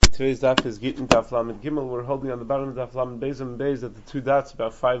Today's daf is Gittin daf Lamed Gimel. We're holding on the bottom of daf Lamed Beis and Beis at the two dots,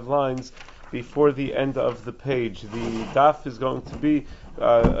 about 5 lines before the end of the page. The daf is going to be,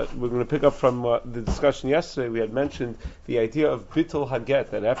 we're going to pick up from the discussion yesterday. We had mentioned the idea of bittul haget,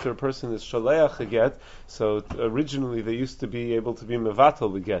 that after a person is sholeach haget, so originally they used to be able to be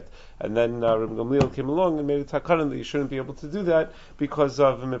mevatel the get, and then Rabbi Gamliel came along and made a takana that you shouldn't be able to do that because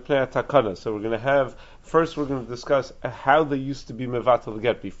of mipnei takana. So we're going to have, first we're going to discuss how they used to be mevatel the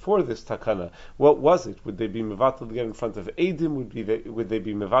get before this takana. What was it? Would they be mevatel the get in front of Eidim? Would they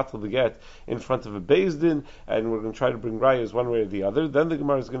be mevatel the get in front of a Beis Din? And we're going to try to bring rayas one way or the other. Then the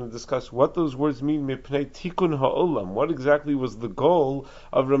Gemara is going to discuss what those words mean, mipnei tikun ha'olam. What exactly was the goal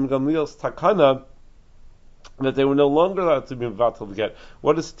of Rabbi Gamliel's takana, that they were no longer allowed to be mevatel the get?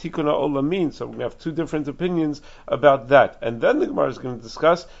 What does tikkun ha'olam mean? So we have two different opinions about that. And then the Gemara is going to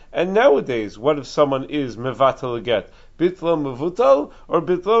discuss, and nowadays, what if someone is mevatel the get? Bitlo mevutal or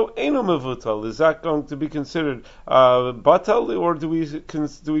bitlo eno mevutal? Is that going to be considered batal, or do we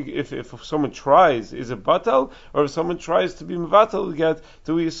if someone tries, is it batal? Or if someone tries to be mevatal get,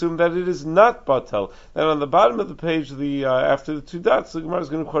 do we assume that it is not batal? Then on the bottom of the page, after the two dots, the Gemara is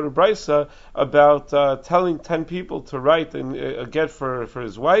going to quote a brisa about telling 10 people to write a get for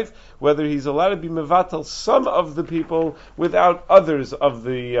his wife, whether he's allowed to be mevatal some of the people without others of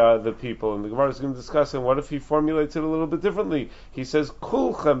the people. And the Gemara is going to discuss, and what if he formulates it a little bit differently? He says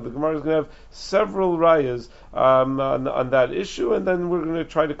kulchem. The Gemara is going to have several rayas on that issue, and then we're going to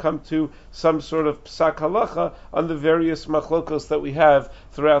try to come to some sort of psak halacha on the various machlokos that we have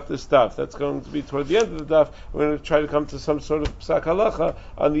throughout this daf. That's going to be toward the end of the daf. We're going to try to come to some sort of psak halacha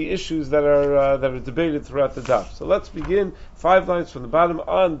on the issues that are debated throughout the daf. So let's begin 5 lines from the bottom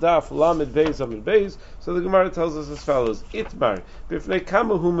on daf Lamed Beis Amid Beis. So the Gemara tells us as follows: Itmar bifnei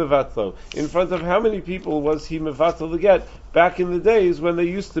kama hu mevatlo. In front of how many people was he mevatel the get? Back in the days when they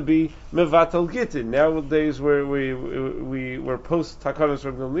used to be Mevatel Gittin. Nowadays we were post Takanos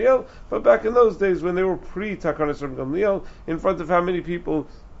Rabbi Gamliel, but back in those days when they were pre Takanos Rabbi Gamliel, in front of how many people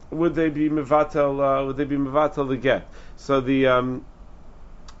would they be Mevatel? Would they be Mevatel the get? So the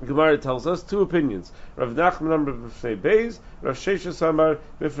Gemara tells us two opinions. Rav Nachman Amar b'fnei Beis, Rav Shelichus Amar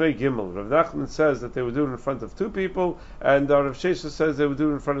b'fnei Gimel. Rav Nachman says that they would do it in front of 2 people, and Rav Shelichus says they would do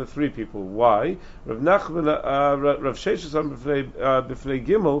it in front of 3 people. Why? Rav Shelichus Amar b'fnei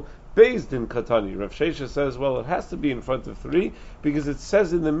Gimel, Beis Din Katani. Rav Shelichus says, well, it has to be in front of 3 because it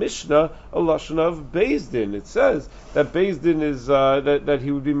says in the Mishnah a lashon of Beis Din. It says that Beis Din is that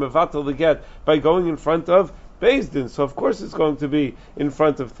he would be mevatel the get by going in front of Beis Din, so of course it's going to be in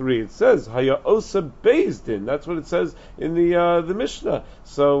front of 3. It says Haya Osa Beis Din. That's what it says in the Mishnah.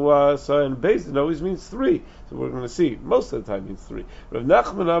 So and Beis Din always means 3. So we're going to see most of the time means 3. Rav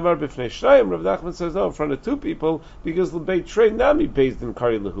Nachman Amar b'fnei Shnayim. Rav Nachman says no, in front of 2 people because l'beit trei nami Beis Din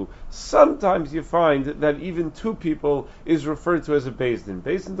kari lahu. Sometimes you find that even 2 people is referred to as a Beis Din.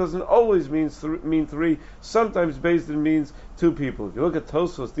 Beis Din doesn't always mean 3. Sometimes Beis Din means 2 people. If you look at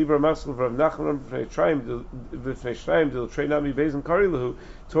Tosfos, Dibra Maskul Rav Nachman b'fnei Shnayim dil trei nami Beis Din kari lahu.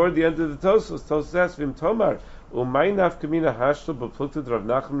 Toward the end of the Tosfos asks him Tomar. Umaynaf kamina hashlo b'pluted Rav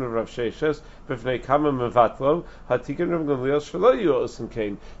Nachman and Rav Shelichus b'fnei kama mevatlo hatikin Rav Gamliel shelo yosin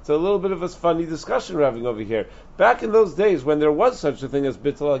kain. It's a little bit of a funny discussion we're having over here. Back in those days when there was such a thing as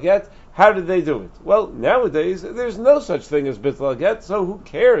bittul haget, how did they do it? Well, nowadays there's no such thing as bittul haget, so who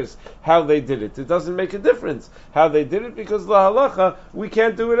cares how they did it? It doesn't make a difference how they did it because la halacha we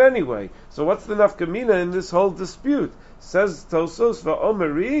can't do it anyway. So what's the nafkamina in this whole dispute? Says Tosos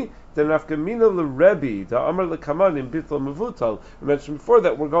va'omeri the nafkamina l'Rebbe the Amar l'Kaman in bittul mevutal. We mentioned before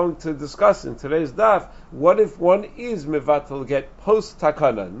that we're going to discuss in today's daf. What if one is mevatel get post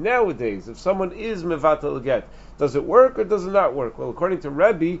takana? Nowadays, if someone is mevatel get, does it work or does it not work? Well, according to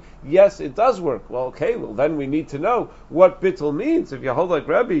Rebbe, yes, it does work. Well, okay, then we need to know what bittul means. If you hold like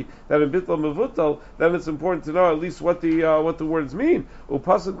Rebbe that in bittul mevutal, then it's important to know at least what the words mean.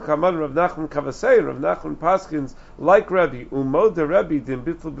 Upasuk kaman Rav Nachman kavasei. Rav Nachman paskins like Rebbe. Umod de Rebbe din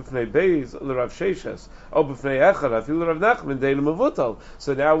bittul b'fnei Beis l'Rav Shelichus or b'fnei Echad afil Rav Nachman dein mevutal.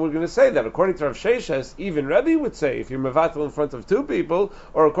 So now we're going to say that according to Rav Shelichus, even Rebbe would say if you're mevatel in front of 2 people,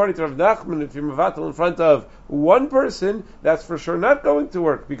 or according to Rav Nachman, if you're mevatel in front of 1 person, that's for sure not going to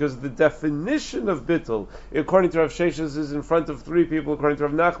work because the definition of bittul, according to Rav Shelichus, is in front of 3 people. According to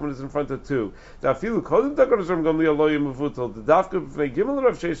Rav Nachman, is in front of 2. The dafka b'fnei Gimel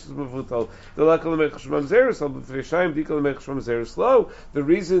Rav Shelichus mevutal. The lekal lemech shmam zerus al b'fnei Shayim dikal lemech shmam zerus lo. The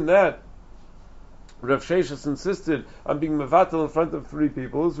reason that Rav Shelichus insisted on being Mevatel in front of three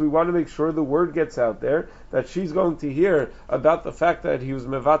people, is we want to make sure the word gets out there that she's going to hear about the fact that he was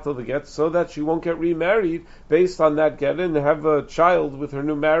Mevatel the get, so that she won't get remarried based on that get and have a child with her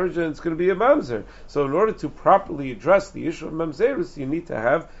new marriage, and it's going to be a mamzer. So in order to properly address the issue of mamzerus, you need to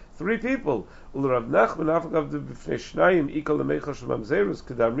have three people. Rav Nachman afagav de b'fnei shnayim ikal lemeichel shel mamzerus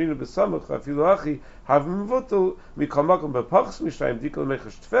kedamrinu b'samach afilu achi have mevutel mikol makom b'pachs mishnayim dikal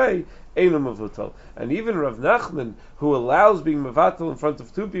lemeichel shtfei einu mevutel. And even Rav Nachman, who allows being mevatel in front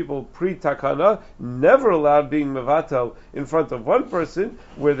of two people pre-takana, never allowed being mevatel in front of one person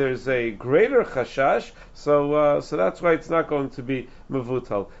where there's a greater chashash. So that's why it's not going to be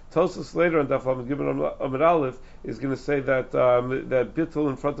mevutel. Tosfos later on Daf Lamed Gimel Amud Aleph is going to say that that bittul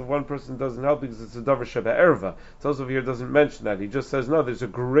in front of one person doesn't help because it's a davar sheba erva. Tosfos here doesn't mention that. He just says no. There's a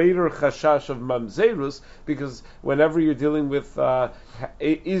greater chashash of mamzerus because whenever you're dealing with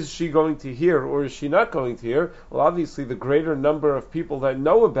is she going to hear or is she not going to hear? Well, obviously the greater number of people that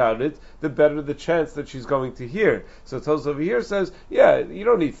know about it, the better the chance that she's going to hear. So Tosfos over here says, yeah, you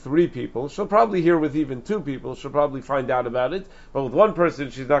don't need three people. She'll probably hear with even two people. She'll probably find out about it, but with one person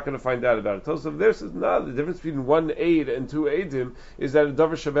she's not going to find out about it. Tosfos there says, no, the difference between one aid and two aidim is that a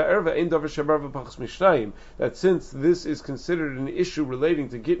davar sheba erva ain't davar sheba erva pachas mishnayim. That since this is considered an issue relating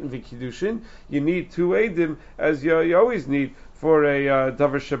to Gittin v'kiddushin, you need two aidim as you always need for a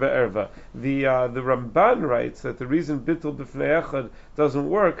davar sheba erva. The Ramban writes that the reason bittul b'fnei echad doesn't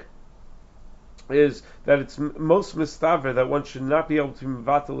work is that it's most mistaver that one should not be able to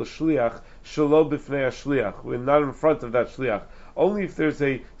mevatel a shliach shelo b'fnei a shliach. We're not in front of that shliach. Only if there's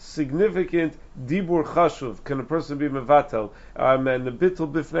a significant dibur chashuv can a person be mevatel, and the bittul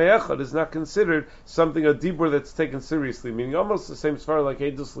b'fnei echad is not considered something, a dibur that's taken seriously, meaning almost the same svara like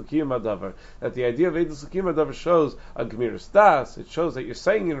edus l'kiyum adavar, that the idea of edus l'kiyum adavar shows a gemiras das, it shows that you're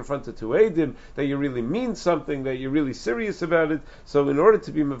saying it in front of two edim, that you really mean something, that you're really serious about it. So in order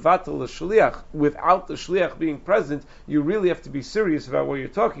to be mevatel a shliach, without the shliach being present, you really have to be serious about what you're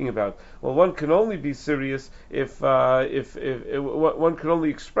talking about. Well, one can only be serious if one can only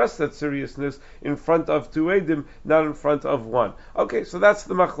express that seriousness in front of two edim, not in front of one. Okay, so that's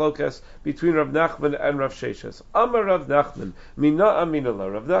the machlokas between Rav Nachman and Rav Shelichus. Amar Rav Nachman, mina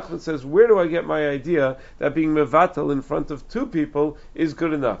aminala. Rav Nachman says, where do I get my idea that being mevatel in front of two people is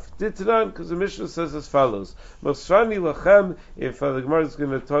good enough? Ditnan, because the Mishnah says as follows: Mosrani lachem. If the Gemara is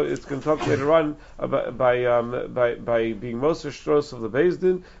going to talk later on about by being Moser Stros of the Beis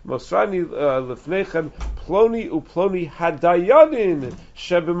Din, Mosrani lefnechem ploni uploni hadayanin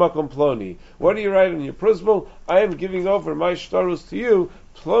shebemakom ploni. What do you write on your principle? I am giving over my shtarus to you,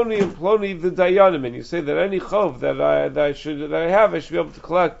 ploni and ploni the dayanim, and you say that any chov that I should be able to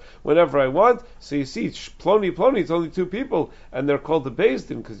collect whenever I want. So you see, ploni, it's only two people, and they're called the Beis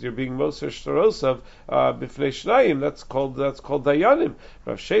Din because you're being Moser Shtarosav b'fnei shnayim. That's called dayanim.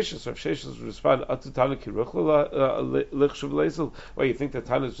 Rav Shelichus would respond, Atu Tana kiruchla lichshuv leisel. Well, you think that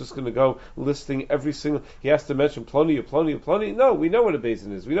Tana is just going to go listing every single? He has to mention ploni. No, we know what a Beis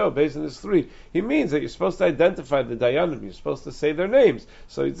Din is. We know a Beis Din is three. He means that you're supposed to identify the dayanim. You're supposed to say their names.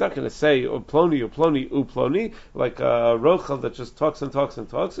 So he's not going to say ploni like Rochel that just talks.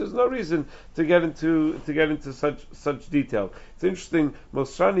 There's no reason to get into such detail. It's interesting.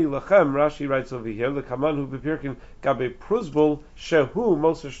 Mosrani lachem, Rashi writes over here, the kaman hu bepirkin gabe pruzbul shehu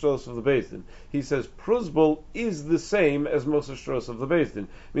Moser Shtos of the Beis Din. He says pruzbul is the same as Moser Shtos of the Beis Din.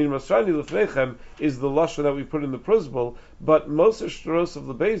 Meaning Mosrani lefnechem is the lashon that we put in the pruzbul, but Moser Shtos of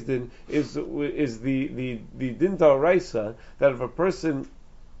the Beis Din is the din da'oraisa that if a person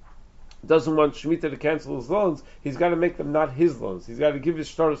doesn't want Shemitah to cancel his loans, he's got to make them not his loans. He's got to give his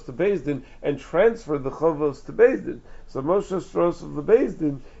shtaros to Beis Din and transfer the chovos to Beis Din. So Moshe shtaros of the Beis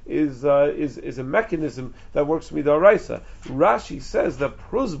Din is a mechanism that works midaraisa. Rashi says that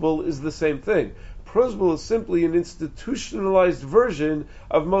pruzbul is the same thing. Pruzbul is simply an institutionalized version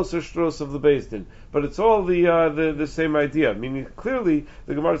of Moser Shtaros of the Beis Din, but it's all the same idea. Meaning, clearly,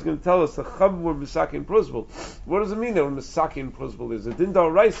 the Gemara is going to tell us the Chab were Misakin Pruzbul. What does it mean that when Misakin Pruzbul is a Din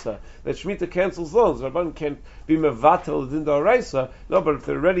Da'oraisa that Shemitah cancels loans? Rabban can't be Mevatel Din Da'oraisa. No, but if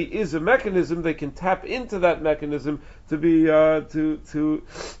there already is a mechanism, they can tap into that mechanism to be to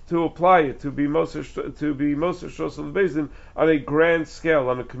apply it to be Moser Shtaros of the Beis Din on a grand scale,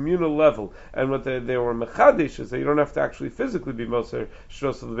 on a communal level, and what they were mechadish is that you don't have to actually physically be Moser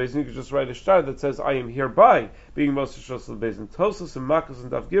Shtos of the Beis Din. You can just write a shtar that says, I am hereby being Moser Shtos of the Beis Din. Tosfos and Makos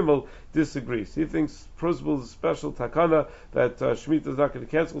and Daf Gimel disagrees. He thinks Pruzbul is a special takana that Shemitah is not going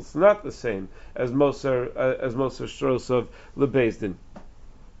to cancel. It's not the same as Moser Shtos of the Beis Din.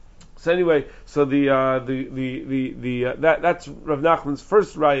 So anyway, so that's Rav Nachman's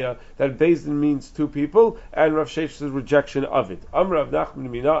first raya that Beis Din means two people, and Rav Shesh's rejection of it. Rav Nachman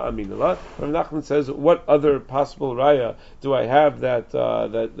mina aminallah. Rav Nachman says, what other possible raya do I have that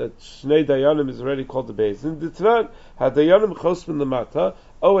Shnei Dayanim is already called the Beis Din? Ditran hadayanim chosmin lamata.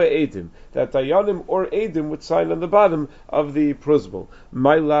 Edim, that Dayanim or Edim would sign on the bottom of the prusbul.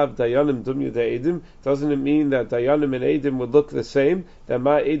 My love Dayanim dumya Edim, doesn't it mean that Dayanim and Edim would look the same? That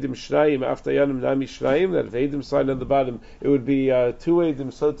Ma Edim Shnayim af Dayanim Nami Shnayim, that if Edim signed on the bottom, it would be two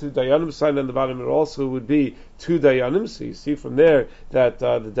Edim, so two Dayanim signed on the bottom, it also would be two Dayanim. So you see from there that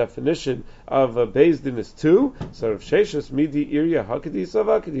the definition of Beis Din is two. So if Shelichus Midi Irya Hakadisa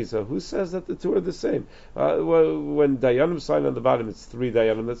Vakadisa, who says that the two are the same? When Dayanim sign on the bottom, it's three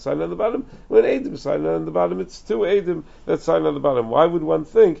Dayanim that sign on the bottom. When Edim sign on the bottom, it's two Edim that sign on the bottom. Why would one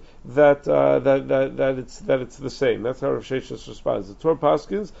think that it's the same? That's how Rav Shelichus responds. The Torah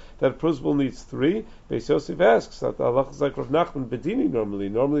paskins that prusbul needs three. Beis Yosef asks that the halacha is like Rav Nachman bedini normally.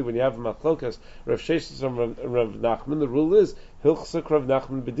 Normally, when you have a machlokas, Rav Shelichus and Rav Nachman, the rule is Hilchsek Rav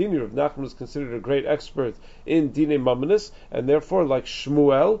Nachman bedini. Rav Nachman is considered a great expert in dine mamanis, and therefore, like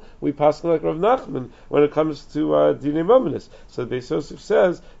Shmuel, we pass like Rav Nachman when it comes to dine mamanis. So Beis Yosef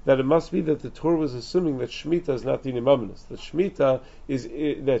says that it must be that the Torah was assuming that Shemitah is not dine mamanis. That Shemitah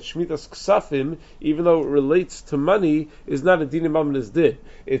Shemitah's ksafim, even though it relates to money, is not a dine mamanis din.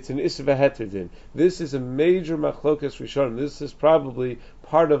 It's an isva heter din. This is a major machlokas rishonim. This is probably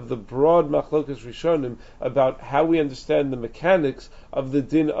part of the broad machlokas rishonim about how we understand the mechanics of the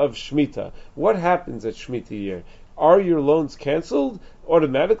din of Shemitah. What happens at Shemitah year? Are your loans canceled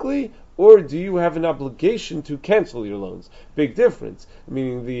automatically, or do you have an obligation to cancel your loans? Big difference.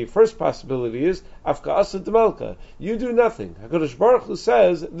 Meaning the first possibility is Afka Asa Demalka. You do nothing. HaKadosh Baruch Hu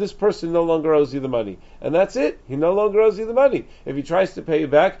says this person no longer owes you the money. And that's it. He no longer owes you the money. If he tries to pay you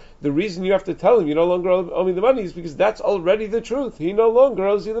back, the reason you have to tell him you no longer owe me the money is because that's already the truth. He no longer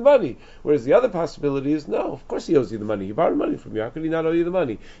owes you the money. Whereas the other possibility is, no, of course he owes you the money. He borrowed money from you. How could he not owe you the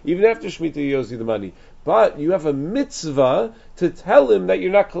money? Even after Shemitah he owes you the money. But you have a mitzvah to tell him that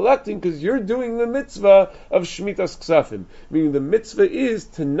you're not collecting because you're doing the mitzvah of Shemitah's Ksafim. Meaning the mitzvah is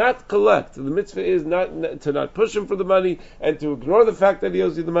to not collect. The mitzvah is to not push him for the money and to ignore the fact that he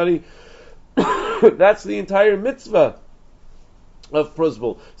owes you the money. That's the entire mitzvah of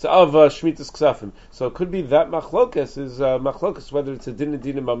prusbul, so of Shemitah's Ksafim. So it could be that machlokas is machlokas, whether it's a din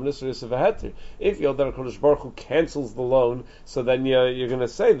mamnis or a heter. If you hold that HaKadosh Baruch Hu cancels the loan, so then you're going to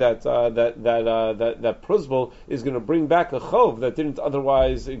say that prusbul is going to bring back a chov that didn't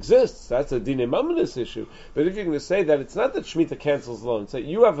otherwise exist. That's a din mamnis issue. But if you're going to say that it's not that Shemitah cancels the loan, so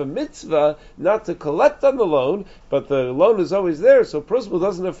you have a mitzvah not to collect on the loan, but the loan is always there, so prusbul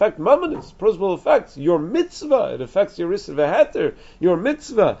doesn't affect mamnis. Prusbul affects your mitzvah. It affects your heter, your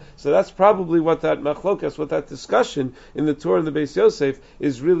mitzvah. So that's probably what that machlokas, what that discussion in the Torah and the Beis Yosef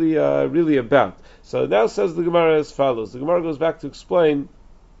is really about. So now says the Gemara as follows. The Gemara goes back to explain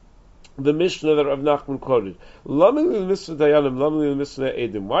the Mishnah that Rav Nachman quoted. Why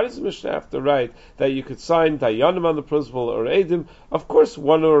does the Mishnah have to write that you could sign Dayanim on the prusbul or Edim? Of course,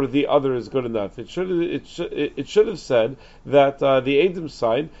 one or the other is good enough. It should have said that the Edim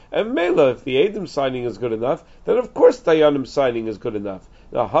sign, and Mela, if the Edim signing is good enough, then of course Dayanim signing is good enough.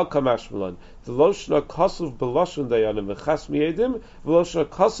 Now, Hakamash the Loshna Kasuv Belashon Dayanim v'chasmi Edim, Veloshna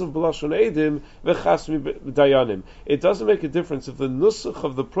Kasuv Belashon Edim v'chasmi Dayanim. It doesn't make a difference if the nusach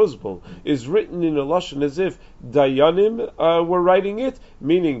of the prusbul is written in a lashon as if Dayanim were writing it,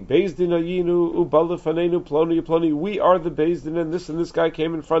 meaning Beis Din Ayinu Ubalafanenu Ploni Ploni. We are the Beis Din, and this guy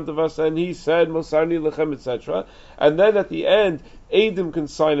came in front of us and he said Mosarni Lechem, etc. And then at the end, Edim can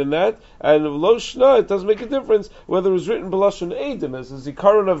sign in that, and Loshna, it doesn't make a difference whether it was written Belashon Edim as a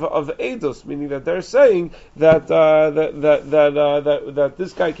zikaron of Eidos, meaning that they're saying that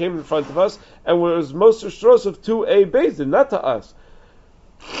this guy came in front of us and was Moser Strosov to a Beis Din, not to us.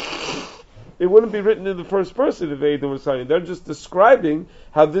 It wouldn't be written in the first person if Edim was signing. They're just describing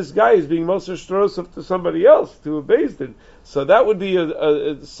how this guy is being Moser Strosov to somebody else, to a Beis Din. So that would be a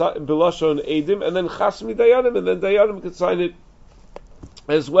Belashon Edim, and then Chasmi Dayanim, and then Dayanim could sign it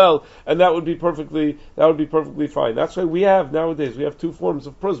as well, and that would be perfectly fine. That's why we have two forms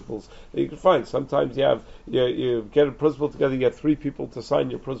of prusbuls that you can find. Sometimes you get a prusbul together, you get three people to sign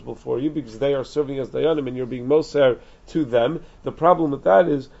your prusbul for you because they are serving as dayanim and you're being moser to them. The problem with that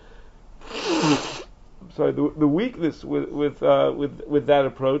is, the weakness with that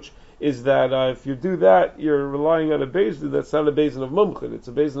approach is that if you do that, you're relying on a Bezdin that's not a Bezdin of Mumchin. It's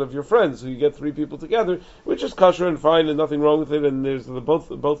a Bezdin of your friends, so you get three people together, which is kosher and fine and nothing wrong with it, and there's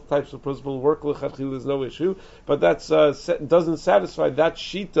both types of principle work, l'chadchila, there's no issue, but that's doesn't satisfy that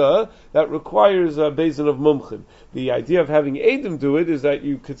shita that requires a Bezdin of Mumchin. The idea of having Eidim do it is that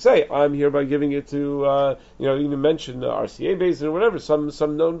you could say, I'm hereby giving it to, you mention RCA Bezdin or whatever, some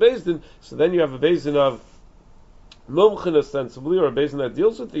known Bezdin, so then you have a Bezdin of Mumchin ostensibly, or a Bezdin that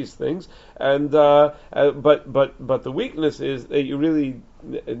deals with these things, and but the weakness is that you really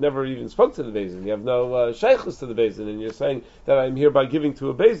never even spoke to the Bezdin. You have no Shelichus to the Bezdin, and you're saying that I'm hereby giving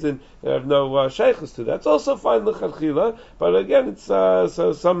to a Bezdin that I have no Shelichus to. That's also fine l'chadchila, but again, it's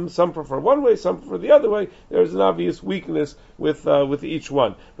so some prefer one way, some prefer the other way. There's an obvious weakness with each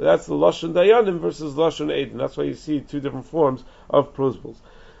one, but that's the Lashon Dayanim versus Lashon Eidim. That's why you see two different forms of prosbos.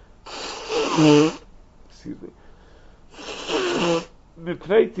 Excuse me.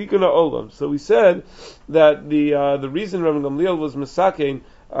 So we said that the reason Rabbi Gamliel was misakein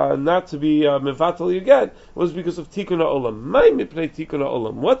not to be mevatel yigget was because of tikkun ha'olam. Mai mipnei tikkun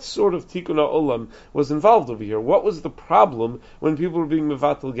ha'olam. What sort of tikkun ha'olam was involved over here? What was the problem when people were being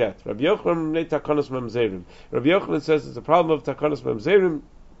mevatel get? Rabbi Yochanan mipnei takanos mamzerim. Rabbi Yochanan says it's a problem of takanos mamzerim.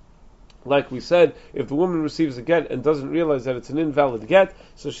 Like we said, if the woman receives a get and doesn't realize that it's an invalid get,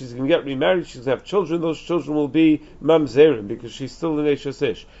 so she's going to get remarried, she's going to have children, those children will be mamzerim, because she's still an Eishes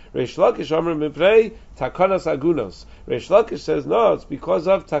Ish. Reish Lakish Amar Miprei Takanas Agunos. Reish Lakish says, no, it's because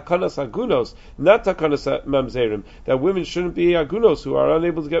of Takanas Agunos, not Takanas Mamzerim, that women shouldn't be Agunos, who are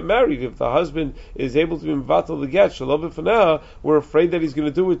unable to get married. If the husband is able to be Mevatel the get, Shalom B'Fanah, we're afraid that he's going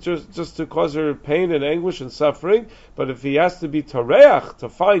to do it just to cause her pain and anguish and suffering, but if he has to be Tareach, to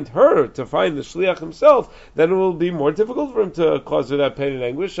find her, to find the Shliach himself, then it will be more difficult for him to cause her that pain and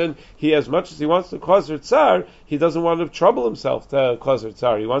anguish, and he, as much as he wants to cause her tsar, he doesn't want to trouble himself to cause her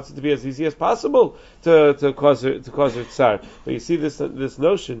tsar. He wants it to be as easy as possible to cause her tsar. But you see this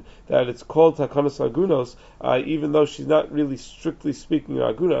notion that it's called takanos agunos, even though she's not really strictly speaking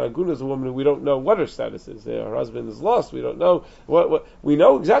aguna. Aguna is a woman who we don't know what her status is. Her husband is lost. We don't know what we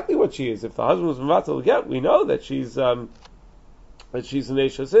know exactly what she is. If the husband was mevatel get, we know that she's an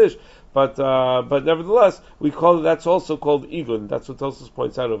Eishes Ish. But nevertheless, we call it, that's also called Igun. That's what Tosfos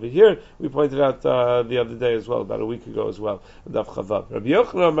points out over here. We pointed out the other day as well, about a week ago as well. Daf Chavav. Rabbi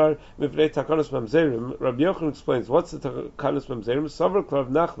Yochanan Amar Mipnei Takanos Mamzerim. Rabbi Yochanan explains what's the Takanos Mamzerim. Savar Rav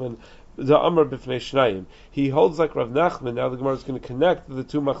Nachman the Amar B'fnei Shnayim. He holds like Rav Nachman. Now the Gemara is going to connect the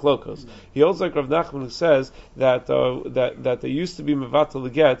two machlokos. He holds like Rav Nachman, who says that they used to be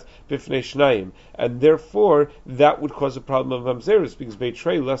mevatel get B'fnei Shnayim, and therefore that would cause a problem of mamzeris, because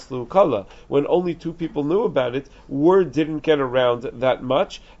Beitrei les leukala. When only two people knew about it, word didn't get around that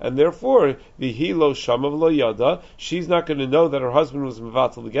much, and therefore the hilo shamav lo yada. She's not going to know that her husband was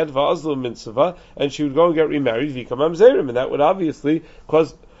mevatel get va'azlu mitzvah, and she would go and get remarried v'ika mamzerim, and that would obviously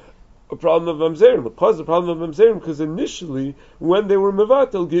cause a problem of mamzerim. It caused a problem of mamzerim because initially, when they were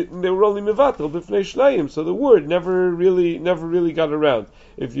mevatel Gittin, they were only mevatel b'fnei shnayim, so the word never really got around.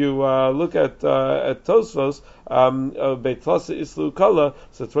 If you look at Tosfos, Beit Tlasa Islu Kala,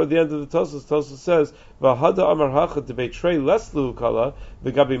 so toward the end of the Tosfos says, V'hada Amar Hacha to Beitrei Leslu Kala,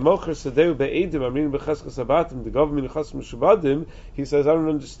 V'gabi Mocher Sadeu Be'edim Amrin B'cheskas Abatim, the government Chas Meshubadim. He says, I don't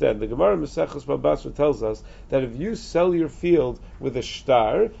understand. The Gemara Mesechus Babasra tells us that if you sell your field with a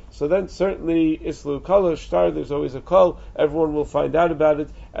shtar, so then certainly Islu Kala shtar, there's always a call. Everyone will find out about it,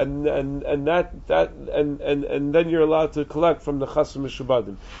 and then you're allowed to collect from the Chas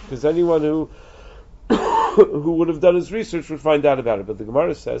Meshubadim, because anyone who would have done his research would find out about it. But the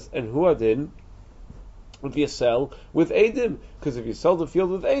Gemara says, and who adin if you sell with Eidim? Because if you sell the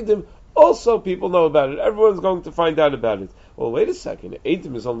field with Eidim, also people know about it. Everyone's going to find out about it. Well, wait a second.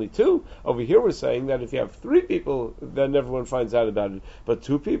 Eidim is only two. Over here we're saying that if you have three people, then everyone finds out about it. But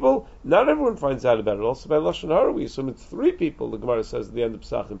two people, not everyone finds out about it. Also by Lashon Hara, we assume it's three people. The Gemara says at the end of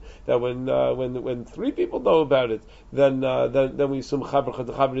Pesachim that when three people know about it, then we assume Chaber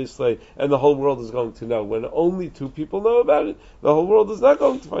Chadachaber Islay, and the whole world is going to know. When only two people know about it, the whole world is not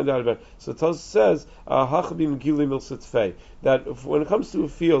going to find out about it. So Tosfos says Hachabim Gilui Milsa Tfei, that when it comes to a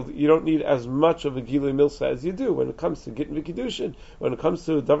field, you don't need as much of a Gilui Milsa as you do when it comes to Gittin V'Kiddushin, when it comes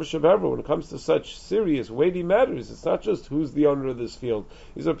to Davar Shabbava, when it comes to such serious, weighty matters. It's not just who's the owner of this field.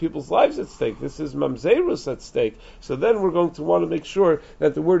 These are people's lives at stake. This is Mamzerus at stake. So then we're going to want to make sure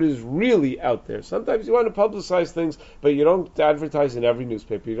that the word is really out there. Sometimes you want to publicize things, but you don't advertise in every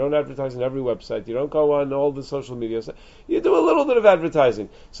newspaper. You don't advertise in every website. You don't go on all the social media. You do a little bit of advertising.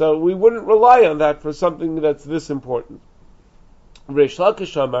 So we wouldn't rely on that for something that's this important. Reish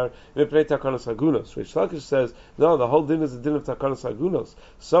Lakish Amar Mipnei Takanos Hagunos. Reish Lakish says, no, the whole din is the din of Takanos Hagunos.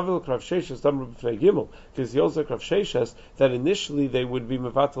 Savil Krav Sheshes Damar B'fnei Gimel, because he also Krav Sheshes that initially they would be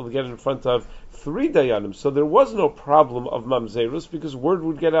mevatel to get in front of 3 dayanim. So there was no problem of mamzerus because word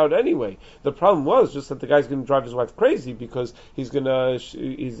would get out anyway. The problem was just that the guy's going to drive his wife crazy because he's going to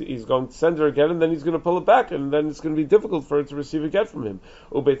send her again and then he's going to pull it back and then it's going to be difficult for her to receive a get from him.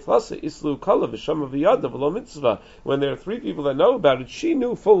 When there are 3 people that know about it, she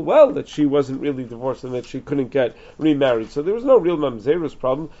knew full well that she wasn't really divorced and that she couldn't get remarried. So there was no real mamzerus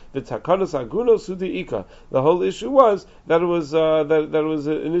problem. The takanos agunos udiika. The whole issue was that it was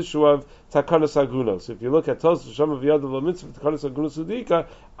an issue of takanos agunos. If you look at Tos Shama V'Yad Lo Mitzvah takanos agunos udiika,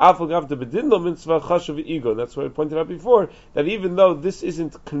 afagav de bedin lo mitzvah chashav ego. That's what I pointed out before. That even though this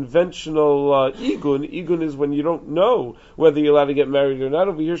isn't conventional igun is when you don't know whether you're allowed to get married or not.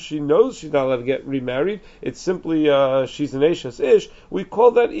 Over here, she knows she's not allowed to get remarried. It's simply she's an Eishes Ish. We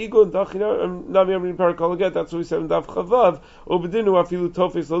call that igun. Nami Amrin Parakolaget. That's what we said in Daf Chavav. Ubedinu afilu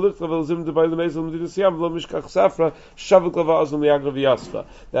tofes lalichta velzim debai lemezel medina siyam lo mishkach safra shavuk lava azum liagrav yasfa.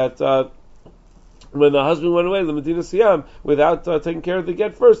 That when the husband went away, the Medina Siyam, without taking care of the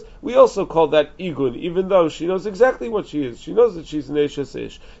get first, we also call that igun, even though she knows exactly what she is. She knows that she's an Eishes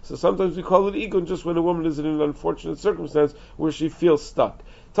Ish. So sometimes we call it igun just when a woman is in an unfortunate circumstance where she feels stuck.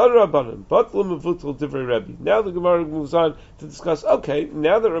 Now the Gemara moves on to discuss, okay,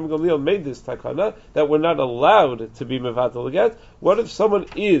 now that Rabbi Gamliel made this takana, that we're not allowed to be mevatel get, what if someone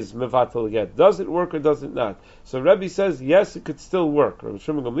is mevatel get? Does it work or does it not? So Rebbe says, yes, it could still work. Rabbi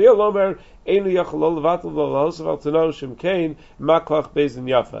Shimon Gamliel Omer, you're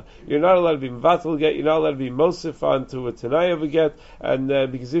not allowed to be mevatel get, you're not allowed to be mosif onto a tanai of a get,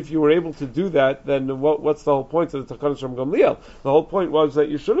 and because if you were able to do that, then what's the whole point of the takanas from Gamliel? The whole point was that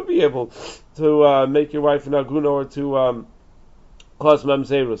you shouldn't be able to make your wife an aguna or to cause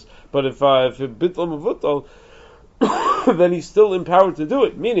mamzerus. But if bittul mevutal, then he's still empowered to do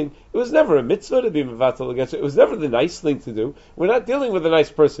it. Meaning, it was never a mitzvah to be mevatel against it. It was never the nice thing to do. We're not dealing with a nice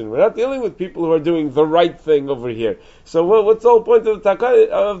person. We're not dealing with people who are doing the right thing over here. So what's the whole point of the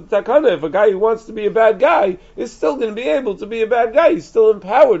takana? If a guy who wants to be a bad guy is still going to be able to be a bad guy, he's still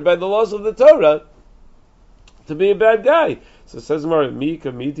empowered by the laws of the Torah to be a bad guy. So it says more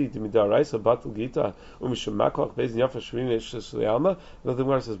Mika Midi Dimidaraisa Batul Gita Umishamakok Bezin Yafa Shrin Shleyalma. The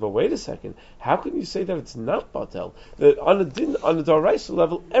Gemara says, but wait a second, how can you say that it's not Batel? On the Daraisa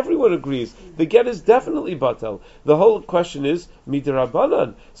level, everyone agrees the get is definitely Batel. The whole question is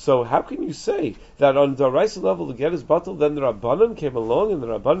Midirabanan. So how can you say that on the Daraisa level the get is Batel? Then the Rabbanan came along and the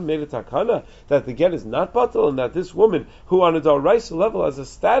Rabbanan made a takana that the get is not Batel and that this woman who on a Daraisa level has a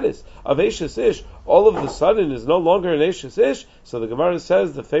status of Eishes Ish all of a sudden is no longer an Eishes Ish. So the Gemara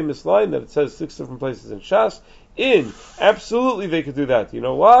says the famous line that it says 6 different places in Shas. Absolutely they could do that. You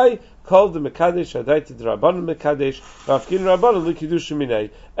know why? Called the Mekadesh Adaiti Rabbanan Mekadesh Vafkin Rabbanan Likidush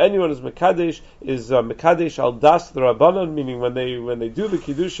Minei. Anyone who's Mekadesh is Mekadesh al Das the Rabbanan, meaning when they do the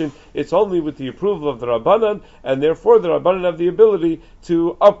Kiddushin, it's only with the approval of the Rabbanan, and therefore the Rabbanan have the ability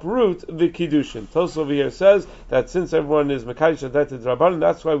to uproot the Kiddushin. Tos over here says that since everyone is Mekadesh Adaiti Rabbanan,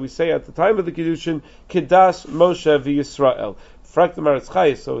 that's why we say at the time of the Kiddushin, Kedas Moshe v'Yisrael.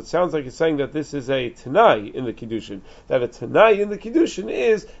 So it sounds like he's saying that this is a Tanai in the Kiddushin. That a Tanai in the Kiddushin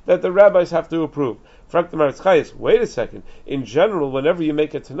is that the rabbis have to approve. Wait a second. In general, whenever you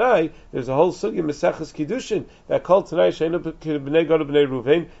make a Tanai, there's a whole sugi Meseches Kiddushin that called Tanai She'eno B'nei Gad B'nei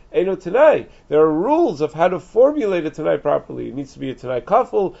Ruvain Eino Tanai. There are rules of how to formulate a Tanai properly. It needs to be a Tanai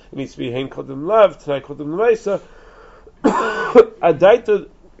Kafel, it needs to be Hein Kodim Lav, Tanai Kodim L'Maisa, Adaita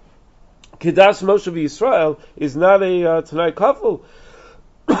Kedas Moshe Yisrael is not a Tanai Kafel.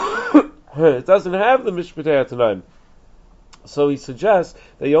 It doesn't have the Mishpatei Tanaim. So he suggests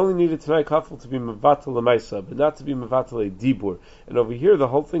that you only need a Tanai Kafel to be Mevatel L'Maisa, but not to be Mevatel a Dibur. And over here, the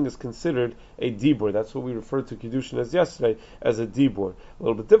whole thing is considered a Dibur. That's what we referred to Kiddushin as yesterday, as a Dibur. A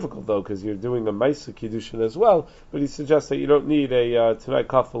little bit difficult, though, because you're doing a Maisa Kiddushin as well, but he suggests that you don't need a Tanai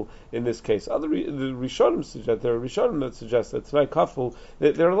Kafel in this case. The Rishonim suggest, there are Rishonim that suggest that Tanai Kafel,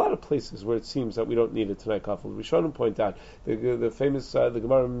 there are a lot of places where it seems that we don't need a Tanai Kafel. The Rishonim point out, the famous, the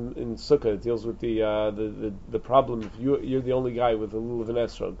Gemara in Sukkah deals with the problem if you're the only guy with a lulav and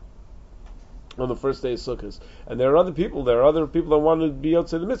esrog. on the first day of Sukkot. And there are other people that want to be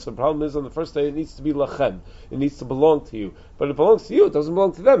outside the mitzvah. The problem is on the first day it needs to be lachem. It needs to belong to you. But it belongs to you, it doesn't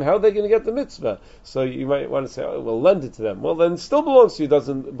belong to them. How are they going to get the mitzvah? So you might want to say, oh, well, lend it to them. Well, then it still belongs to you,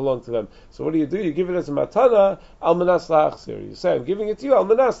 doesn't belong to them. So what do? You give it as a matana, al manas la'achzir. You say, I'm giving it to you, al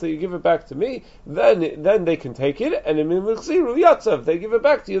manas, that you give it back to me, then they can take it, and if they give it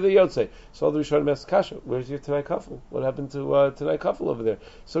back to you, they yotzei. So all the Rishonim ask Kasha, where's your Tanai Kafel? What happened to Tanai Kafel over there?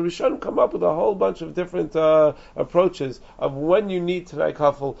 So Rishonim come up with a whole bunch of different approaches of when you need Tanai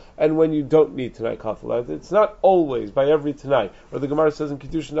Kafel and when you don't need Tanai Kafel. It's not always by every Tanai. Or the Gemara says in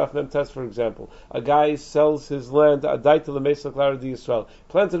Kiddushin Daf Mem Tes, for example, a guy sells his land, Adaita L'Meisa Klara Di Yisrael,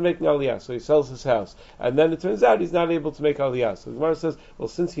 plans on making Aliyah, so he sells his house, and then it turns out he's not able to make Aliyah. So the Gemara says, well,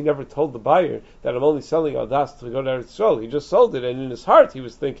 since he never told the buyer that I'm only selling Adas to go to Eretz Yisrael, he just sold it, and in his heart he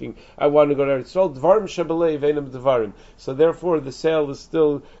was thinking, I want to go to Eretz Yisrael, Dvarim Shebelei Veinam Dvarim. So therefore the sale is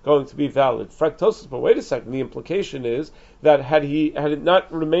still going to be valid. Fraktosis, but wait a second, the implication is that had it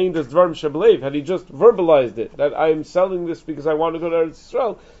not remained as Dvarim Shebelev, had he just verbalized it, that I am selling this because I want to go to Eretz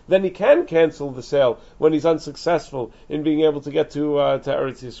Yisrael, then he can cancel the sale when he's unsuccessful in being able to get to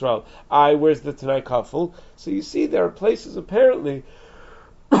Eretz Yisrael. Where's the Tanai Kafel? So you see, there are places apparently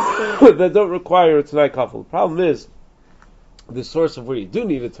that don't require a Tanai Kafel. The problem is, the source of where you do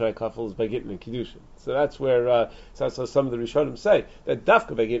need a Tanai Kafel is by Gittin and Kiddushin. So that's where so some of the Rishonim say that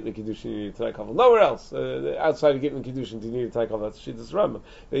dafka by Gittin and Kiddushin you need a Tanai Kafel. Nowhere else outside of Gittin and Kiddushin do you need a Tanai Kafel. That's Shittas Rama.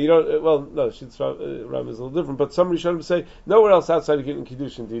 You don't. Well, no, Shittas Rama is a little different. But some Rishonim say nowhere else outside of Gittin and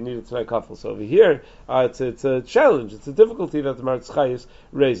Kiddushin do you need a Tanai Kafel. So over here, it's a challenge. It's a difficulty that the Maratz Chayes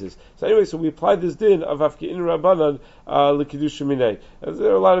raises. So anyway, so we apply this din of Afki'in Rabbanan l'Kiddushin Minei.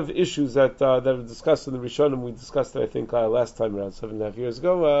 There are a lot of issues that are discussed in the Rishonim. We discussed it, I think, last time around 7.5 years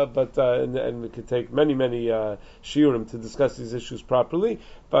ago. And we could take many shiurim to discuss these issues properly.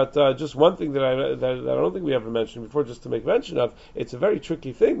 But just one thing that I don't think we ever mentioned before, just to make mention of, it's a very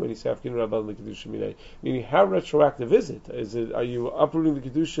tricky thing when you say Afkin Rabban l'Kiddushin Minei. Meaning, how retroactive is it? Are you uprooting the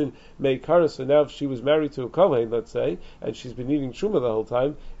Kiddushin Meikara? So now if she was married to a Kohen, let's say, and she's been eating Truma the whole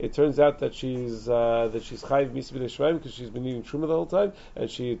time, it turns out that she's Chayiv Misa B'nei Shraim because she's been eating Truma the whole time, and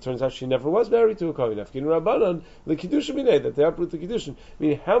it turns out she never was married to a Kohen. Afkin Rabbanan l'Kiddushin Minei, that they uproot the Kiddushin.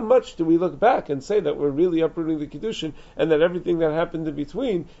 Meaning, how much do we look back and say that we're really uprooting the Kiddushin, and that everything that happened in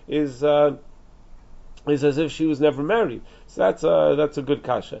between is as if she was never married? So that's a good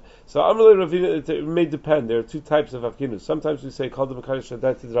kasha. So Amalei Ravina, it may depend. There are two types of afkinus. Sometimes we say Kol the Mekadesh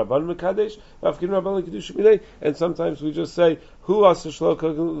Adat Rabban Mekadesh Afkin Rabban l'Kiddushin Minei, and sometimes we just say Hu Asa Shlo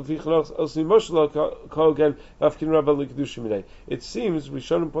Kogen V'Chanoch Osi Moshlo Kogen Afkin Rabban l'Kiddushin Minei. It seems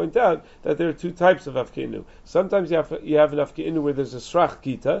Rishonim point out that there are two types of afkinu. Sometimes you have an afkinu where there's a srach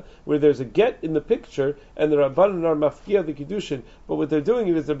gita, where there's a get in the picture, and the Rabbanan are mafkia the Kiddushin, but what they're doing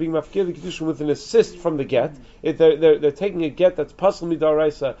is they're being mafkia the Kiddushin with an assist from the get. They're taking a get that's pasal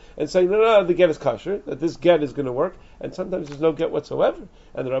midaraisa and saying no, the get is kosher, that this get is going to work, and sometimes there's no get whatsoever,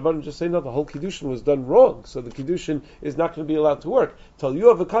 and the Rabbanan just say no, the whole Kiddushin was done wrong, so the Kiddushin is not going to be allowed to work. Till you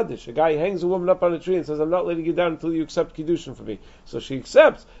have a Kaddish, a guy hangs a woman up on a tree and says, I'm not letting you down until you accept Kiddushin for me. So she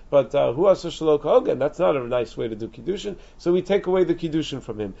accepts, but Hu Asa Shelo Kogen, that's not a nice way to do Kiddushin, so we take away the Kiddushin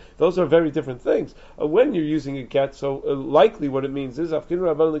from him. Those are very different things. When you're using a get, so likely what it means is, Afkin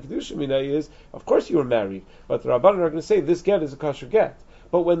Rabban l'Kiddushin Minei is, of course you were married, but the Rabbanan are going to say, this get is a kosher get.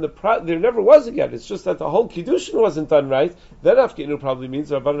 But when there never was a get, it's just that the whole Kiddushin wasn't done right, then Afkinu probably means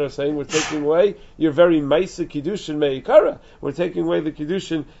the Rabbanan are saying, we're taking away your very Maisa Kiddushin Me'ikara. We're taking away the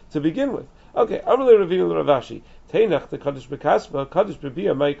Kiddushin to begin with. Okay, Amalei Ravina l'Ravashi. Teinach the Kaddish B'Kasba, Kaddish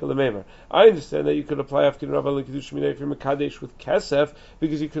B'Bia, Michael Lemeimer. I understand that you could apply Afkin Rabban l'Kiddushin Minei if you're Mekadesh with Kesef,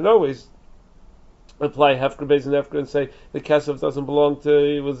 because you can always apply Hefker Beis and Hefker and say the Kesef doesn't belong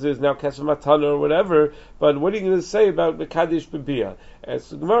to, is now Kesef Matana or whatever, but what are you going to say about Mekadesh B'Bia?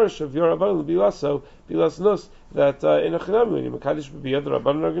 As the Gemara of your Rabbanan Bilas Nus, that in a Chinam, when you Mekadesh B'Bia, the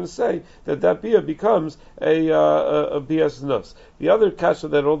Rabbanan are going to say that Bia becomes a Bias Nus. The other kasha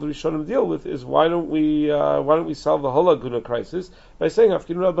that all the Rishonim deal with is why don't we solve the whole Aguna crisis by saying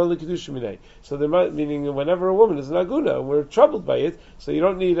Afkin Rabban l'Kiddushin Minei? So there might, meaning whenever a woman is an Aguna and we're troubled by it, so you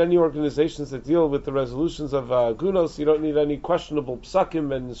don't need any organizations that deal with the resolutions of Agunos, you don't need any questionable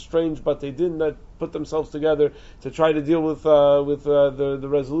psakim and strange batei din that put themselves together to try to deal with the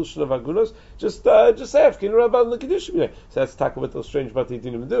resolution of agunos, just say Afkin Rabban L'Kedushin Minay. So that's talk about those strange Batei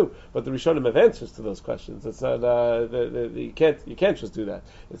Dinim do. But the Rishonim have answers to those questions. It's not you can't just do that.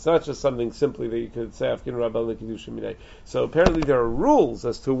 It's not just something simply that you could say Afkin Rabban L'Kedushin Minay. So apparently there are rules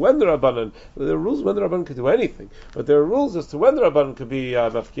as to when the Rabbanan. There are rules when the Rabbanan could do anything, but there are rules as to when the Rabbanan could be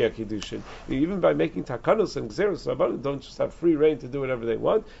Mafkia Kiddushin. Even by making takanos and gzeros, Rabbanan don't just have free reign to do whatever they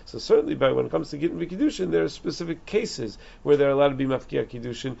want. So certainly, when it comes to Gittin v'Kiddushin, there are specific cases where they're allowed to be Mafkia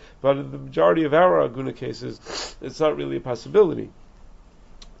Kiddushin. But in the majority of our Aguna cases, it's not really a possibility.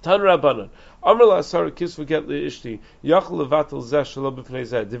 Tan Rabbanan. Amar la'asar kisvu get li'ishti yachol levatel zeh shelo b'fnei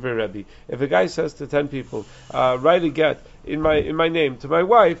zeh divrei Rebbe. If a guy says to 10 people, write a get in my name to my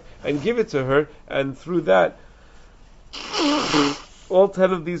wife and give it to her, and through that, all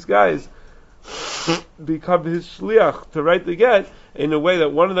 10 of these guys become his shliach to write the get in a way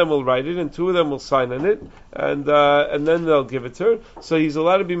that one of them will write it and 2 of them will sign on it, and then they'll give it to her. So he's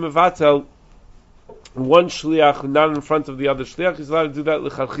allowed to be mevatel one shliach not in front of the other shliach. He's allowed to do that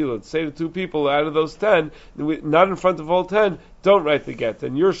lechalchila. Say to 2 people out of those 10, not in front of all 10, don't write the get,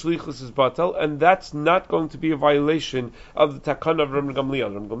 and your shlichus is batal, and that's not going to be a violation of the takana of Rabbi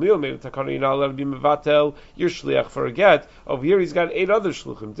Gamliel. Rabbi Gamliel made a takana, you're not allowed to be mevatel your shliach for a get. Over here he's got 8 other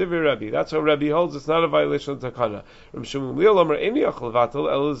shluchim, divrei Rebbe. That's how Rebbe holds. It's not a violation of the takana. Rabbi Shimon Gamliel Omer eni yachol levatel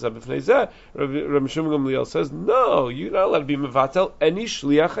el zeh b'fnei zeh. Rabbi Shimon Gamliel says, no, you're not allowed to be mevatel any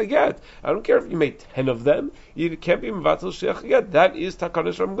shliach a get. I don't care if you made 10 of them. You can't be mevatel shliach a get. That is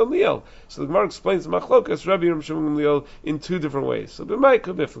takana Rabbi Gamliel. So the Gemara explains the machlokas Rabbi and Rabbi Shimon Gamliel in 2 different ways. So,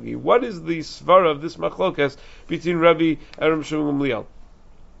 what is the svara of this machlokas between Rabbi and Rabbi Shimon Gamliel?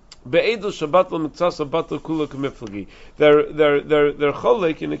 Be'edul Shabbat l'mitzasa batal kula k'miflagi. They're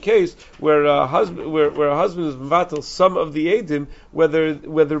cholek in a case where a husband is mevatel some of the edim,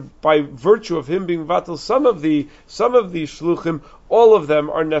 whether by virtue of him being mevatel some of the shluchim, all of them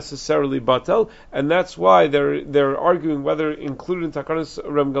are necessarily batal, and that's why they're arguing whether included in Takanas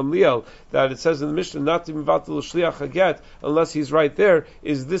Ram Gamliel that it says in the Mishnah not to be mevatel shliach haget unless he's right there.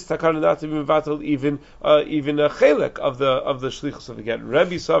 Is this Takana not to be mevatel even a chelek of the shlichus of the get?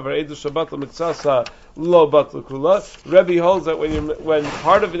 Rebbe Savar Eidos Shabbat l'mitzasa lo batal kula. Rebbe holds that when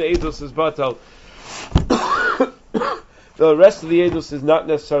part of an eidos is batal, the rest of the eidos is not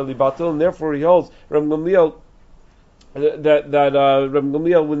necessarily batal, and therefore he holds Ram Gamliel that Rabbi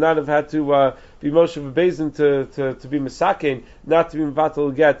Gamliel would not have had to be Moshe Bezin to be Mesakein, not to be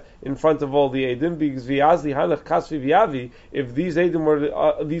Mevatel get in front of all the Eidim, because V'yazli Hanach Kasvi V'yavi, if these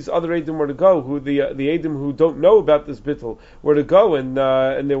Eidim these other Eidim were to go, who the Eidim who don't know about this bittul were to go and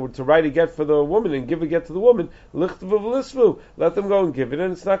they were to write a get for the woman and give a get to the woman, Lichtvu V'lisvu, let them go and give it,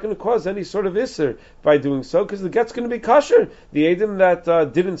 and it's not going to cause any sort of isser by doing so, because the get's going to be kosher. The Eidim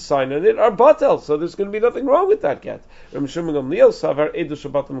that didn't sign on it are batel, so there's going to be nothing wrong with that get. Rabbi Shimon Gamliel Savar Eidu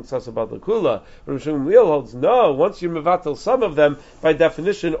Shabbat L'Mitzasa Batal Kula. Rabbi Shimon Gamliel holds no. Once you mevatel some of them, by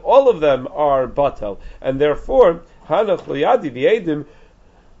definition, all of them are batel, and therefore Hanach Loyadi the Eidim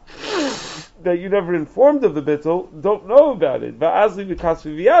that you never informed of the bittul don't know about it. Va'azli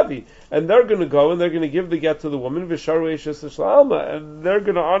v'kasvi v'yavi, and they're going to go and they're going to give the get to the woman v'sharu eshes l'shalma, and they're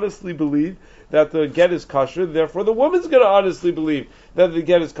going to honestly believe that the get is kosher. Therefore, the woman's going to honestly believe that the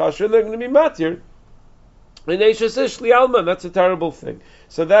get is kosher, and they're going to be matir. And that's a terrible thing.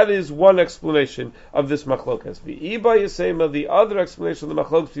 So that is one explanation of this machlokas. The other explanation of the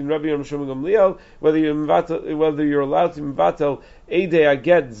machlokas between Rabbi and Shimon Gamliel, whether you're allowed to mevatel edei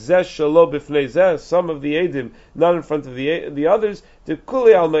aget zeh shelo b'fnei zeh, some of the edim not in front of the others, to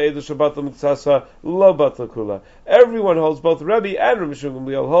kuli alma edu shabbat l'mitzasa lo batal kula. Everyone holds, both Rabbi and Rabbi Shimon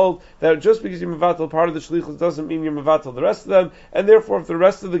Gamliel hold, that just because you mevatel part of the shlichus doesn't mean you mevatel the rest of them, and therefore if the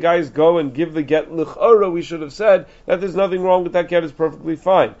rest of the guys go and give the get l'chora, we should have said that there's nothing wrong with that get, is perfectly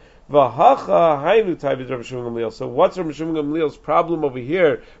fine. V'hacha hainu taibid Rabbi Shimon Gamliel. So what's Rabbi Shimon Gamliel's problem over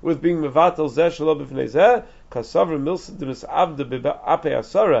here with being mevatel zeh shelo b'fnei zeh? Kasavra milsa demis avda be'ape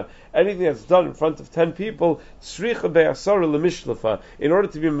asara. Anything that's done in front of 10 people, tzricha be'asara lemishlafa. In order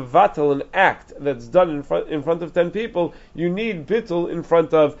to be mevatel an act that's done in front of 10 people, you need bittul in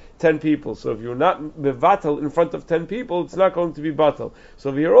front of 10 people. So if you're not mevatel in front of 10 people, it's not going to be batal. So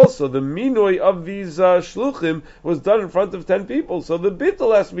over here also, the minoi of these shluchim was done in front of 10 people. So the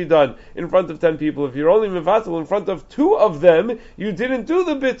bittul has to be done in front of 10 people. If you're only mevatel in front of 2 of them, you didn't do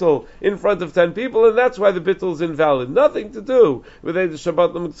the bittul in front of 10 people, and that's why the bittul is invalid. Nothing to do with Eid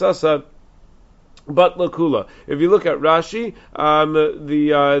Shabbat L'Mitzasa But lakula. If you look at Rashi, the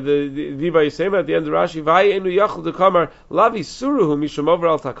Diba Yisema at the end of Rashi, V'hay enu yachol dekamar lavi suruhu mishum over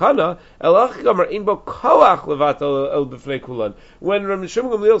al takana elach kamar inbo koach levatel el b'fnei kulan. When Rabbi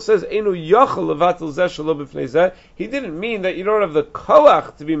Shimon Gamliel says enu yachol levatel zeh shelo b'fnei zeh, he didn't mean that you don't have the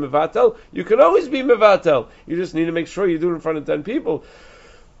koach to be mevatel. You can always be mevatel. You just need to make sure you do it in front of 10 people.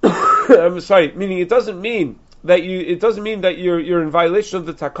 I'm sorry, meaning it doesn't mean that you're in violation of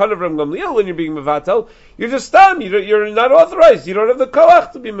the takana of Ram Gamliel when you're being mevatel. You're just stam. You're not authorized. You don't have the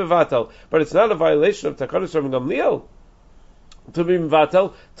koach to be mevatel. But it's not a violation of takana of Ram Gamliel to be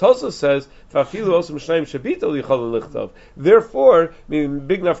mevatel. Tosa says, therefore,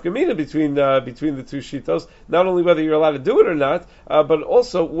 big nafkamina between the two shitos, not only whether you're allowed to do it or not, but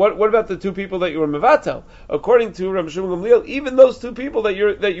also what about the two people that you were mevatel? According to Rabbi Shimon Gamliel, even those two people that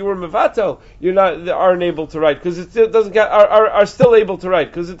you were mevatel, aren't able to write because it doesn't count, are still able to write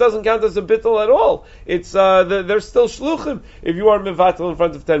because it doesn't count as a bittul at all. It's they're still shluchim if you are mevatel in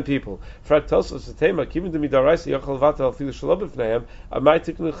front of 10 people. If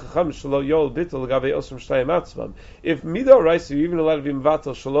midoraisa you're even allowed to be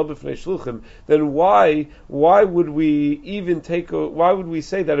mevatel shelo b'fnei shluchim, then why would we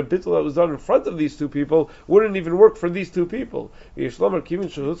say that a bittul that was done in front of these two people wouldn't even work for these two people? That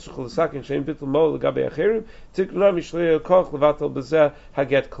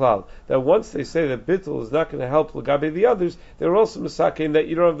once they say that bittul is not going to help l'gabe the others, they're also misakein that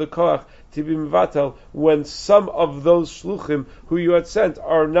you don't have the koach to be mevatel when some of those shluchim who you had sent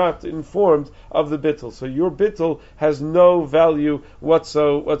are not informed of the bittul. So your bittul has no value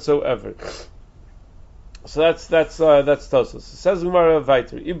whatsoever. So that's Tosos. Says Gemara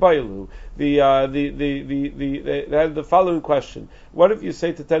Vayter Ibaylu. They had the following question: what if you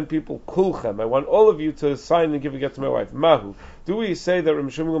say to 10 people, Kulchem, I want all of you to sign and give a get to my wife? Mahu. Do we say that Rabbi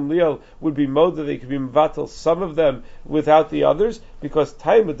Shimon Gamliel would be mode that they could be mevatel some of them without the others? Because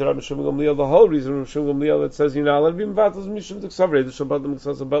time with Rabbi Shimon Gamliel, the whole reason Rabbi Shimon Gamliel that says you're not allowed to be mevatel is mishum t'ksavre the shabbat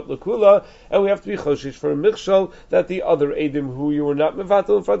l'mitzvah about lakula, and we have to be choshish for a michshol that the other edim who you were not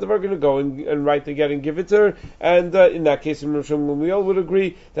mevatel in front of are going to go and write the get and give it to her, and in that case, Rabbi Shimon Gamliel would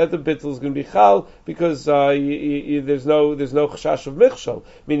agree that the bittul is going to be chal because there's no chashash of michshol,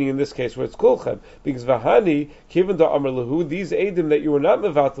 meaning in this case where it's kulchem, because vahani kiven da amar lahu, these edim that you were not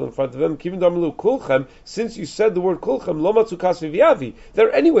mevatel in front of them, kiven da amar lahu kulchem, since you said the word kulchem lo matzu kas v'yavi,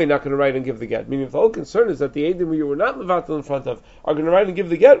 they're anyway not going to write and give the get. Meaning if the whole concern is that the edim who you were not mevatel in front of are going to write and give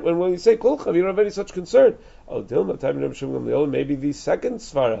the get, when you say kulchem, you don't have any such concern. Oh, Dilma, time Rabbi Shimon Gamliel, maybe the second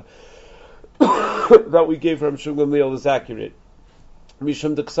svara that we gave from Shimon Gamliel is accurate.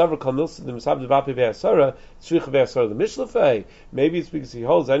 Mishum de Ksaver Kamils the Misab de Vapi Be'asara, Tzrich Be'asara the Mishlafei. Maybe it's because he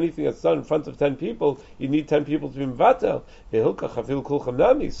holds anything that's done in front of 10 people, you need 10 people to be Mevatel. Behilka Chafil Kulchem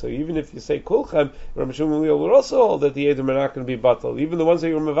Nami. So even if you say Kulchem, Rabbi Shimon Gamliel will also hold that the Edom are not going to be Batal. Even the ones that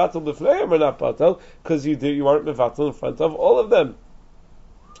you were Mevatel B'fneim are not Batal, because you aren't Mevatel in front of all of them.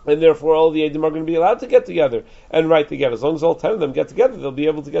 And therefore all the Edim are going to be allowed to get together and write together. As long as all 10 of them get together, they'll be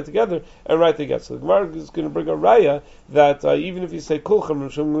able to get together and write together. So the Gemara is going to bring a raya that even if you say Kulchem,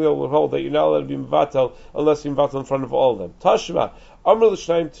 Rosh Gamliel will hold that you're not allowed to be Mevatel unless you're Mevatel in front of all of them. Tashma, Amr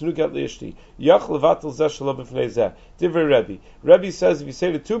l'shnayim tenugat li'ishti, Yach levatel zeh shelo b'fnei zeh. Divrei Rebbe. Rebbe says if you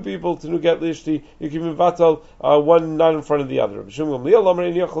say to 2 people tenugat li'ishti, you can mevatel one not in front of the other. Rabbi Shimon Gamliel Amr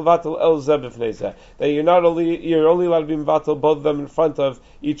in Yach levatel el zeh b'fnei zeh. That you're only allowed to be mevatel both of them in front of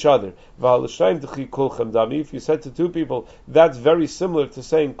each other. V'al l'shnayim techi kulchem dami. If you said to 2 people, that's very similar to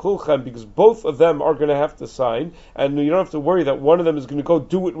saying kulchem because both of them are going to have to sign, and you don't have to worry that one of them is going to go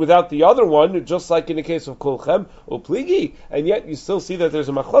do it without the other one, just like in the case of kulchem or pligi, and yet you still see that there's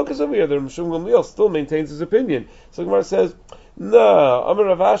a machlokas over here. The Rabbi Shimon Gamliel still maintains his opinion. So Gemara says, no, Amar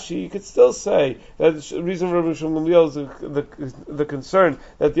Rav Ashi, you could still say that the reason Rabbi Shimon Gamliel is the concern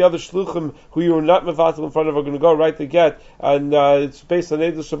that the other shluchim who you were not mevatel in front of are going to go write the get, and it's based on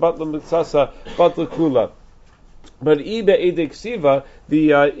Eidul Shabbat L'Mitzasa Bat L'Kula. But if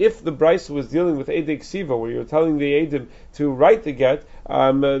the Brisa was dealing with Eidei Ksiva, where you're telling the Eidim to write the get, to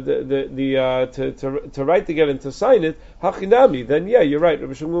write the get and to sign it, hachinami, then yeah, you're right.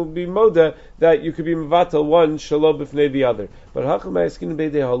 Rabbi Shimon will be moda that you could be mevatel one shalom b'fnei the other. But hachamay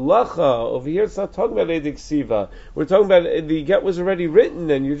beidei halacha, over here it's not talking about Eidei Ksiva. We're talking about the get was already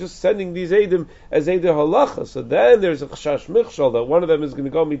written, and you're just sending these Eidim as Eidei halacha. So then there's a chashash michshol that one of them is going to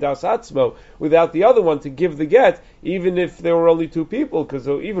go midas atzmo without the other one to give the get, even if there were only 2 people, because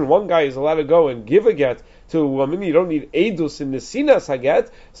even one guy is allowed to go and give a get to a woman, you don't need edus in the sinas haget.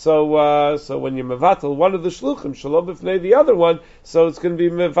 So when you mevatel one of the shluchim, shalom b'fnei the other one, so it's going to be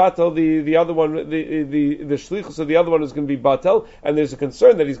mevatel the other one, the shlichus of the other one is going to be batel, and there's a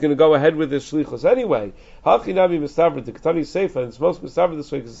concern that he's going to go ahead with his shlichus anyway. Hachinami mistavra the Ketani Seifa, and it's most mistavra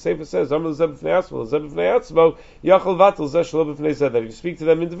this way because the Seifa says Amar zeb b'fnei atzmo, zeb b'fnei atzmo, yachal vatel zeh shalom b'fnei zeh. That if you speak to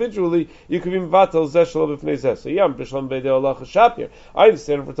them individually, you can be mevatel zeh shalom b'fnei zeh. So yam b'shalom beidei halacha shapir. I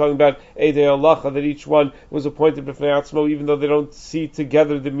understand if we're talking about eidei halacha that each one was appointed b'fnei atzmo, even though they don't see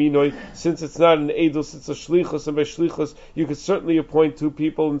together the minoi, since it's not an edus, it's a shlichus, and by shlichus you could certainly appoint two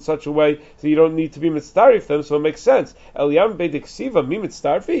people in such a way so you don't need to be mitzdarif them, so it makes sense. El yam beidei ksiva mi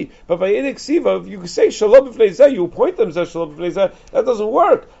mitzdarfi, but by eidei ksiva you can say shalom b'fnei zeh, you appoint them zeh shalom b'fnei zeh. That doesn't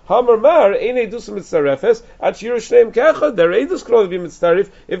work. Hamar mar ein edus mitzdarefes at shiru shneim kechad. Their edus can only be mitzdarif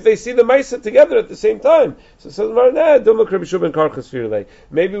if they see the ma'isa together at the same time. So it says mar nah don't look Rabbi Shua ben Karchas firlei.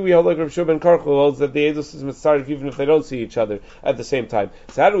 Maybe we hold like Rabbi Shua ben Karchas holds that the edus is mitzdarif even if they don't see each other at the same time.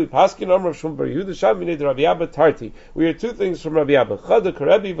 So how do we paskin Amar Rav Shmuel bar Yehuda sham minei Rabbi Abba tarti? We hear two things from Rabbi Abba: chada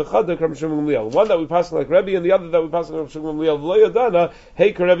karebi v'chada Rabbi Shmuel Gamliel. One that we pass like Rabbi, and the other that we pass like Rabbi Shmuel Gamliel. Lo yadana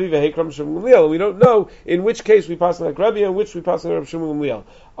hey karebi v'hei Rabbi Shmuel Gamliel. We don't know in which case we pass like Rabbi and which we pass like Rabbi Shmuel Gamliel.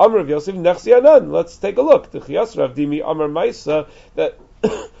 Amar Rav Yosef nechsi anan. Let's take a look. The Chiyas Rav Dimi Amar Maisa that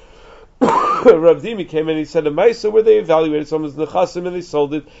Rav Dimi came and he said a Maisa where they evaluated someone's nechasim and they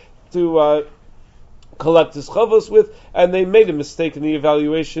sold it to collect his chavos with, and they made a mistake in the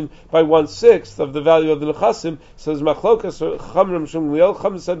evaluation by 1/6 of the value of the nechasim. Says Machlokas Chamram Shmuel.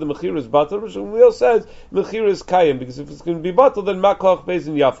 Chum said the mechira is batal. Shmuel says mechira is kayim, because if it's going to be batal, then makoch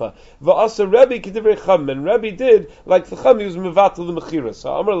bezin yafa. Va'asa Rebbe kedivrei Chum, and Rebbe did like the Chum, he was mevatel the mechira.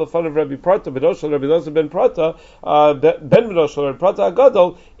 So Amar lefan of Rebbe Prata bedoshel Rebbe Loza ben Prata ben bedoshel Rebbe Prata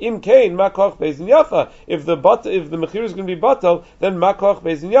agadol im kain makoch bezin yafa. If the mechira is going to be batal, then makoch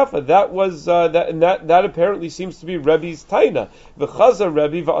bezin yafa. That was that apparently seems to be Rebbe's taina. The Chaza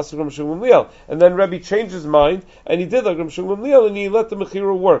Rebbe va'asir Rabbi Shmuel Gamliel, and then Rebbe changed his mind and he did like Rabbi Shmuel Gamliel and he let the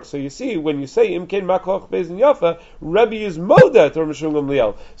mechira work. So you see, when you say Imkein Makoch Bezin Yafa, Rebbe is moda to Rabbi Shmuel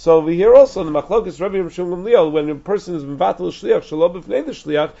Gamliel. So over here also in the Machlokes Rebbe and Rabbi Shmuel Gamliel, when a person is batal shliach shalom b'fnei the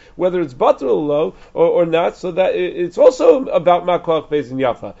shliach, whether it's batal lo or not, so that it's also about Makoch Bezin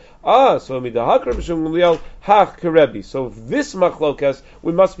Yafa. So midahak Rabbi Shmuel Gamliel hach kerebbe. So if this Machlokes,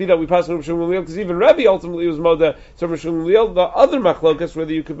 we must be that we pass on Rabbi Shmuel Gamliel, because even Rebbe ultimately was moda to Rabbi Shmuel Gamliel. The other Machlokes,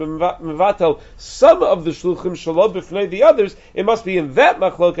 whether you could be mevatel some of the shluchim shalom b'fnei the others, it must be in that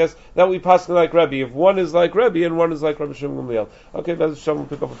Machlokes that we pass like Rebbe. If one is like Rebbe and one is like Rabbi Shmuel Gamliel. Okay, that's we'll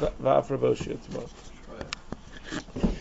pick up the Afra Boshia tomorrow.